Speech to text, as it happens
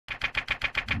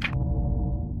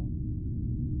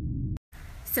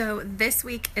So this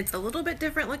week it's a little bit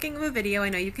different looking of a video. I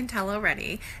know you can tell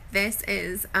already. This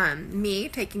is me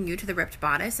taking you to the Ripped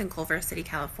Bodice in Culver City,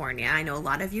 California. I know a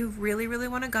lot of you really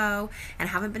want to go and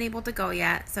haven't been able to go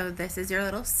yet, so this is your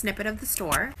little snippet of the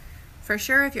store. For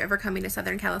sure, if you're ever coming to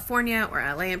Southern California or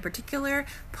LA in particular,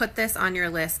 put this on your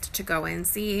list to go and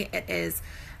see. It is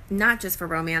not just for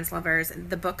romance lovers.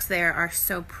 The books there are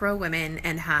so pro-women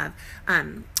and have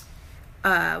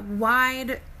a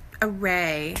wide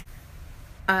array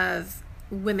of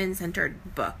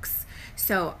women-centered books.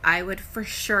 So I would for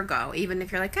sure go, even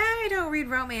if you're like, I don't read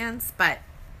romance, but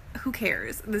who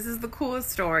cares? This is the coolest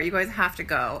store. You guys have to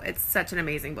go. It's such an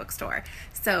amazing bookstore.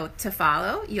 So to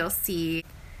follow, you'll see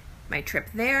my trip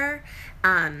there,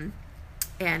 and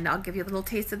I'll give you a little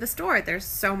taste of the store. There's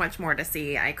so much more to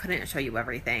see. I couldn't show you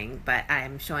everything, but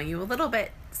I'm showing you a little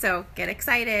bit, so get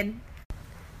excited.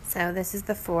 So this is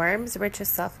the Forbes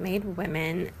Richest Self-Made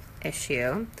Women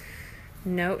issue.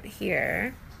 Note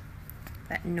here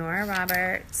that Nora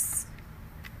Roberts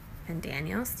and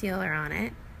Danielle Steele are on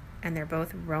it, and they're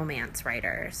both romance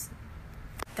writers.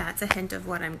 That's a hint of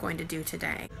what I'm going to do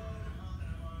today.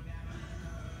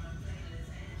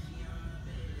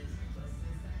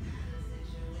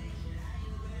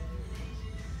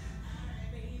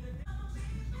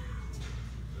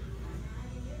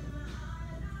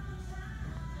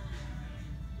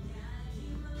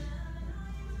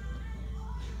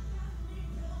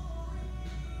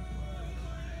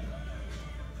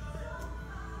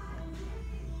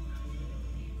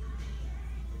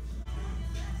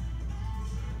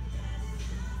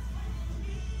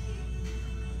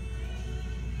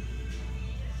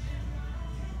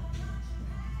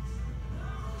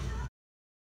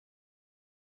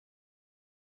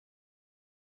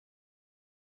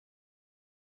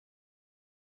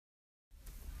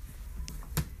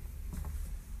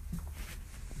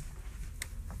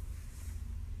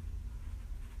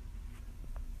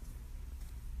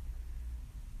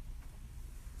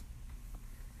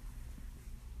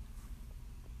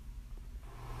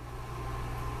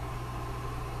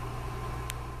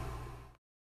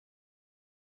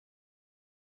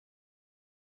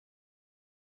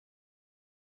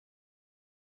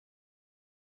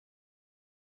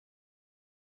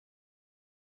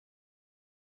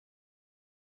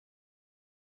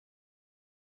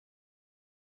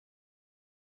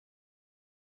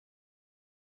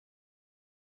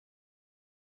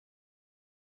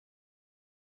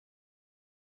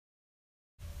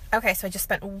 Okay, so I just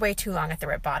spent way too long at the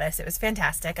Ripped Bodice. It was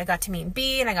fantastic. I got to meet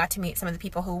B, and I got to meet some of the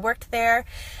people who worked there,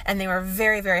 and they were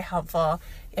very helpful.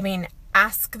 I mean,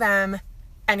 ask them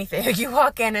anything. You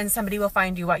walk in and somebody will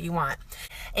find you what you want.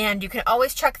 And you can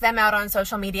always check them out on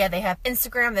social media. They have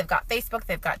Instagram, they've got Facebook,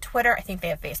 they've got Twitter. I think they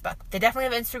have Facebook. They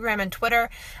definitely have Instagram and Twitter,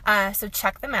 so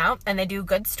check them out. And they do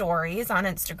good stories on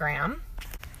Instagram.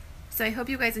 So I hope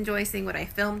you guys enjoy seeing what I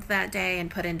filmed that day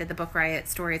and put into the Book Riot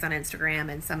stories on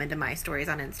Instagram and some into my stories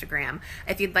on Instagram.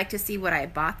 If you'd like to see what I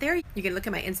bought there, you can look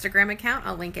at my Instagram account.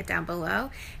 I'll link it down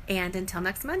below. And until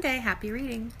next Monday, happy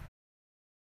reading.